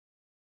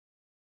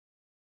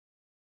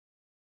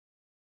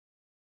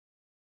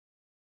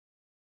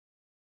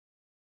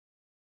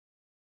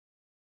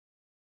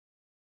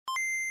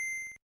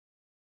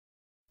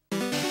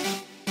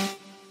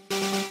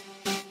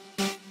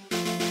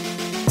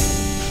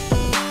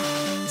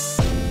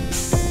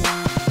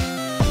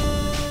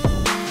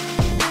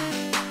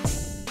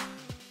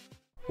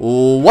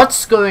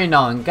What's going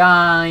on,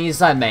 guys?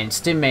 I'm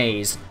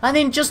Maze, and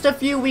in just a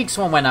few weeks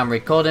from when I'm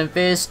recording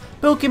this,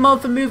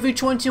 Pokemon the Movie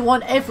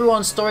 21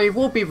 Everyone's Story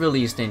will be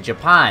released in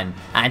Japan,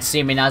 and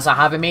seeming as I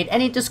haven't made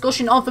any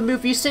discussion on the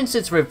movie since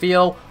its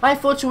reveal, I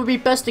thought it would be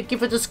best to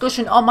give a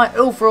discussion on my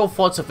overall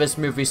thoughts of this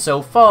movie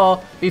so far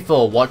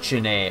before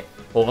watching it.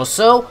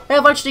 Also, I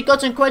have actually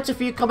gotten quite a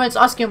few comments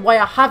asking why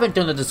I haven't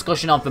done a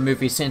discussion on the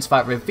movie since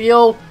that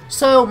reveal,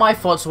 so my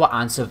thoughts will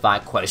answer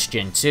that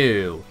question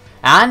too.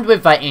 And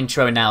with that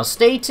intro now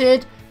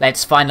stated,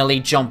 let's finally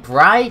jump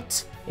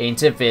right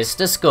into this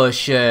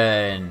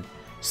discussion.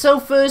 So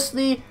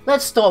firstly,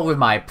 let's start with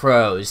my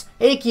pros,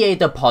 aka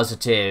the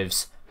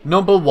positives.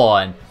 Number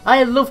 1,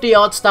 I love the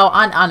art style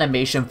and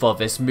animation for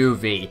this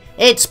movie.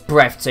 It's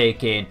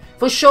breathtaking.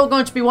 For sure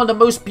going to be one of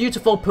the most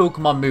beautiful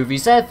Pokemon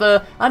movies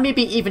ever, and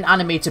maybe even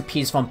animated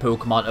piece from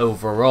Pokemon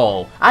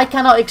overall. I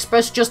cannot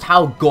express just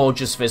how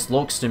gorgeous this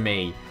looks to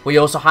me. We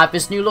also have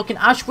this new looking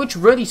Ash which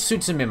really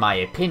suits him in my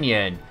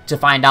opinion. To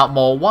find out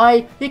more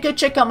why, you can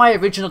check out my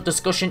original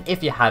discussion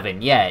if you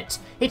haven't yet.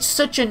 It's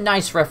such a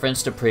nice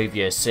reference to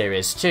previous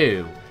series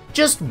too.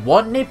 Just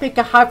one nitpick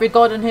I have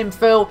regarding him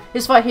though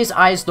is that his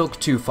eyes look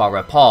too far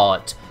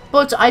apart,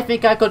 but I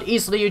think I could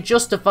easily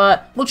adjust to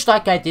that, much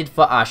like I did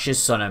for Ash's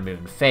Sun and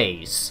Moon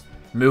face.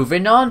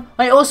 Moving on,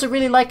 I also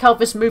really like how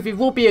this movie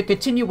will be a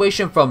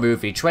continuation from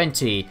movie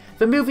 20.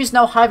 The movie's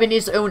now having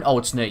its own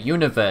alternate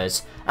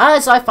universe.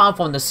 As I found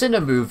from the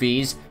Sinnoh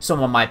movies,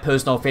 some of my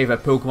personal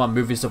favourite Pokemon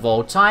movies of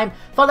all time,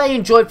 that I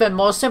enjoyed them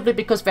more simply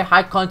because they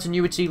had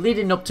continuity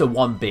leading up to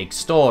one big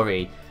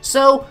story.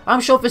 So,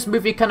 I'm sure this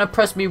movie can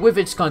impress me with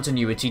its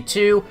continuity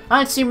too,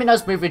 and seeming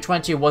as movie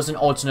 20 was an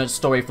alternate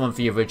story from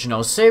the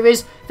original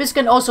series, this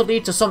can also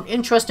lead to some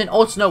interesting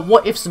alternate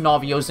what-if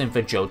scenarios in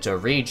the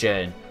Johto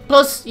region.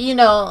 Plus, you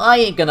know, I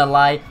ain't gonna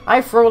lie,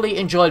 I thoroughly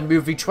enjoyed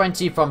movie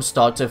 20 from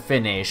start to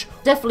finish.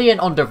 Definitely an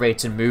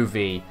underrated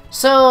movie.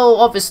 So,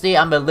 obviously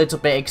I'm a little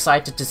bit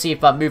excited to see if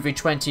that movie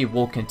 20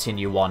 will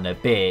continue on a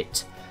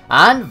bit.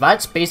 And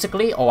that's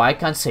basically all I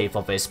can say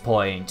for this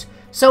point.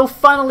 So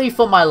finally,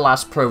 for my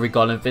last pro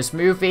regarding this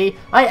movie,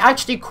 I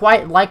actually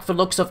quite like the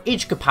looks of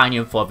each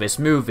companion for this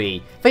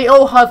movie. They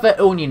all have their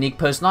own unique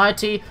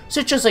personality,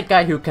 such as a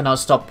guy who cannot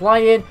stop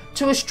flying,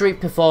 to a street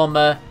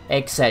performer,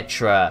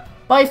 etc.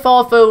 By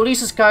far though,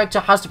 Lisa's character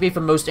has to be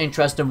the most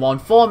interesting one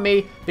for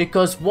me,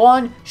 because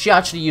 1, she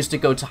actually used to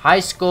go to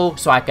high school,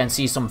 so I can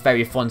see some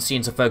very fun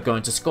scenes of her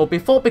going to school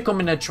before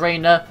becoming a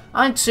trainer,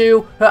 and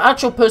 2, her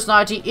actual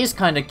personality is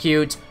kinda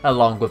cute,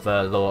 along with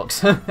her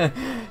looks.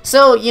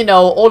 So, you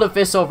know, all of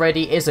this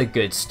already is a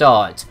good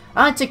start.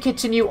 And to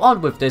continue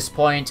on with this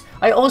point,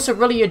 I also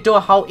really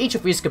adore how each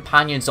of these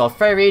companions are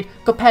varied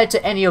compared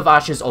to any of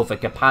Ash's other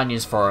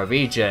companions for a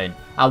region.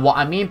 And what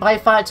I mean by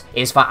that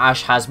is that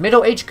Ash has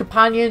middle-aged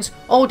companions,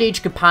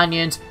 old-age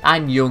companions,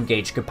 and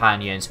young-age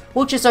companions,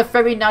 which is a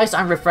very nice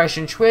and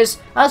refreshing twist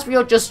as we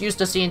are just used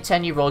to seeing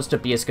 10-year-olds to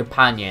be his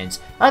companions,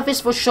 and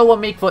this for sure will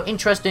make for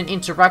interesting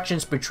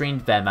interactions between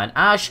them and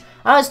Ash,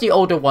 as the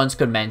older ones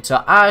could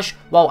mentor Ash,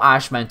 while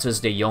Ash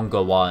mentors the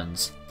younger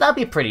ones. That'd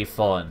be pretty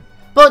fun.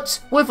 But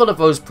with all of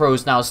those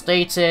pros now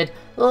stated,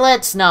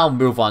 let's now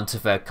move on to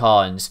the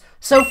cons.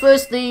 So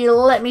firstly,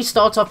 let me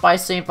start off by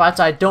saying that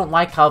I don't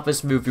like how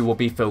this movie will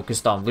be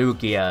focused on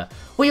Lugia.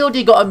 We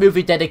already got a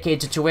movie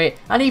dedicated to it,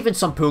 and even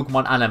some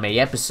Pokemon anime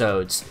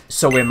episodes.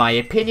 So in my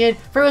opinion,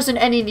 there isn't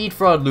any need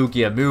for a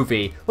Lugia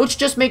movie, which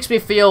just makes me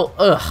feel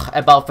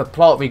about the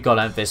plot we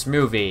got in this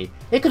movie.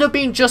 It could have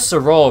been just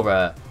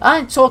Sorora.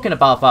 And talking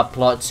about that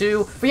plot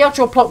too, the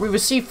actual plot we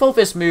received for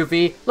this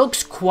movie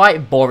looks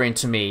quite boring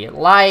to me.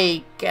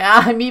 Like,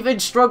 I'm even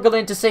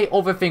struggling to say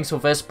other things for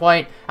this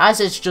point, as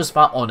it's just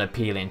that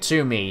unappealing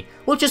to me,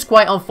 which is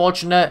quite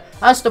unfortunate,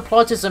 as the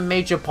plot is a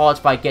major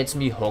part that gets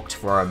me hooked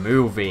for a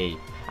movie.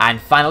 And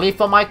finally,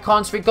 for my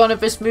cons regarding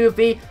this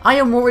movie, I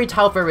am worried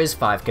how there is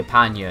 5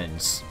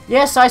 companions.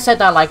 Yes, I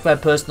said I like their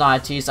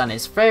personalities and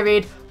it's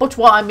varied, but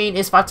what I mean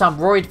is that I'm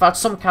worried that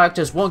some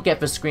characters won't get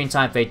the screen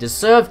time they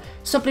deserve,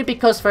 simply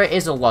because there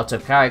is a lot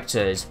of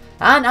characters.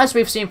 And as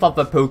we've seen from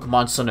the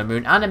Pokemon Sun and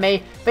Moon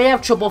anime, they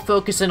have trouble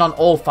focusing on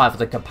all 5 of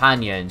the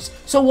companions,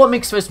 so what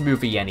makes this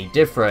movie any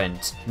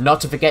different?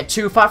 Not to forget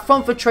too that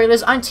from the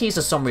trailers and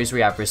teaser summaries we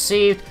have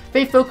received,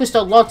 they focused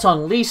a lot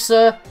on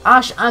Lisa,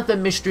 Ash and the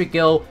Mystery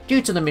Girl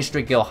due to the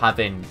Mystery Girl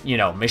having, you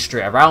know,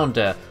 mystery around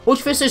her,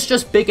 which this is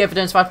just big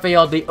evidence that they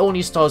are the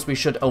only stars we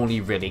should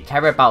only really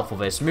care about for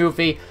this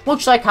movie,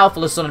 much like how for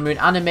the Sun and Moon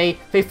anime,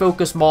 they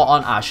focus more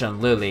on Ash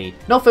and Lily,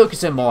 not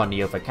focusing more on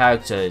the other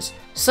characters.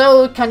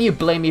 So, can you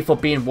blame me for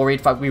being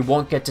worried that we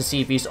won't get to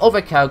see these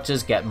other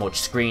characters get much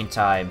screen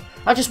time?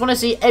 I just want to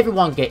see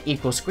everyone get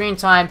equal screen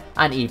time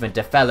and even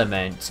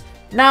development.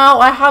 Now,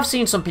 I have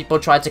seen some people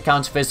try to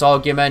counter this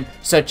argument,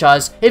 such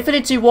as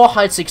Infinity War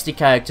had 60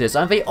 characters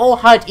and they all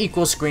had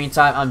equal screen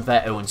time and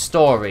their own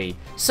story.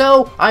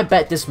 So, I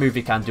bet this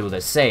movie can do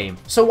the same.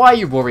 So why are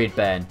you worried,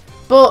 Ben?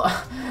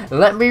 But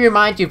let me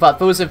remind you that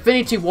those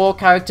Infinity War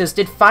characters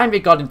did fine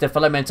regarding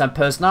development and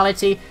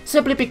personality,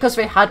 simply because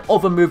they had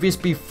other movies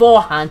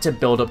beforehand to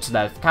build up to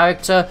their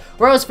character,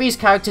 whereas these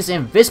characters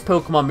in this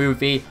Pokemon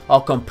movie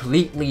are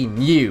completely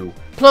new.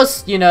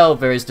 Plus, you know,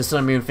 there is the Sun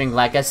and Moon thing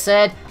like I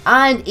said,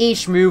 and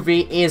each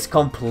movie is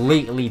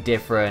completely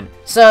different.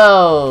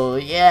 So,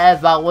 yeah,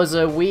 that was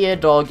a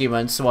weird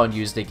argument someone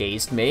used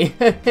against me.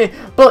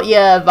 But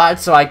yeah,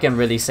 that's all I can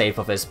really say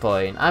for this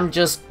point. I'm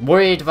just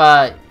worried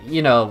that,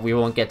 you know, we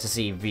won't get to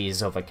see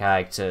these other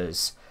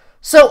characters.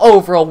 So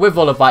overall, with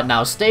all of that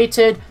now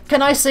stated,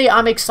 can I say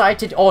I'm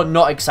excited or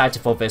not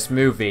excited for this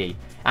movie?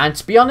 And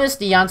to be honest,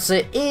 the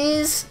answer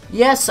is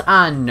yes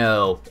and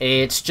no.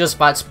 It's just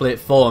that split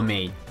for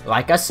me.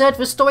 Like I said,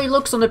 the story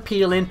looks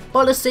unappealing,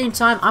 but at the same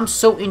time, I'm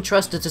so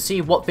interested to see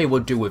what they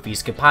will do with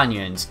these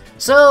companions.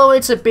 So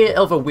it's a bit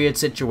of a weird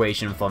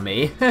situation for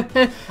me.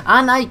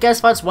 And I guess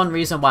that's one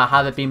reason why I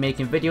haven't been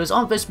making videos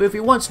on this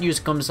movie once news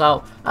comes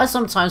out, as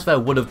sometimes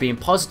there would have been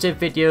positive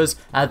videos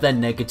and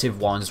then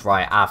negative ones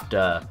right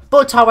after.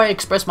 But how I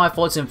expressed my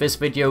thoughts in this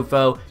video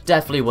though,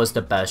 definitely was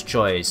the best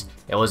choice.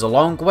 It was a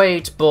long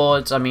wait,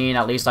 but I mean,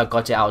 at least I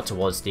got it out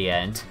towards the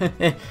end.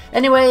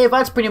 Anyway,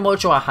 that's pretty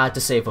much all I had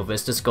to say for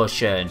this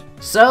discussion.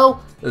 So,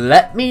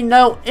 let me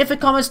know in the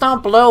comments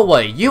down below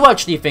what you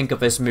actually think of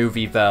this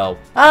movie though.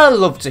 I'd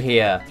love to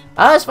hear.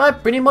 As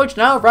that pretty much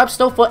now wraps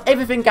up for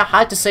everything I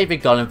had to say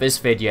regarding this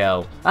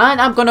video.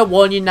 And I'm gonna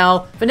warn you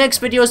now, the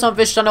next videos on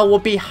this channel will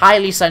be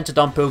highly centered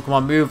on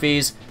Pokemon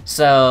movies.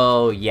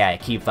 So yeah,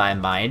 keep that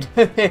in mind.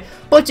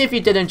 But if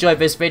you did enjoy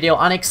this video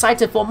and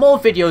excited for more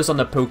videos on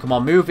the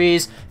Pokemon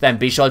movies, then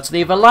be sure to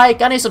leave a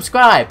like and a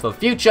subscribe for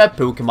future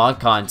Pokemon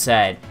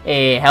content.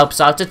 It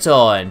helps out a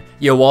ton.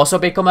 You'll also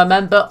become a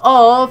member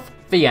of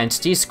the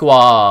Entity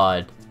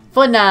Squad.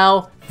 For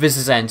now, this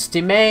is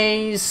Entity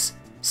Maze,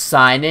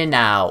 signing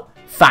out.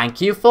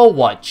 Thank you for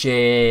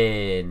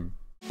watching.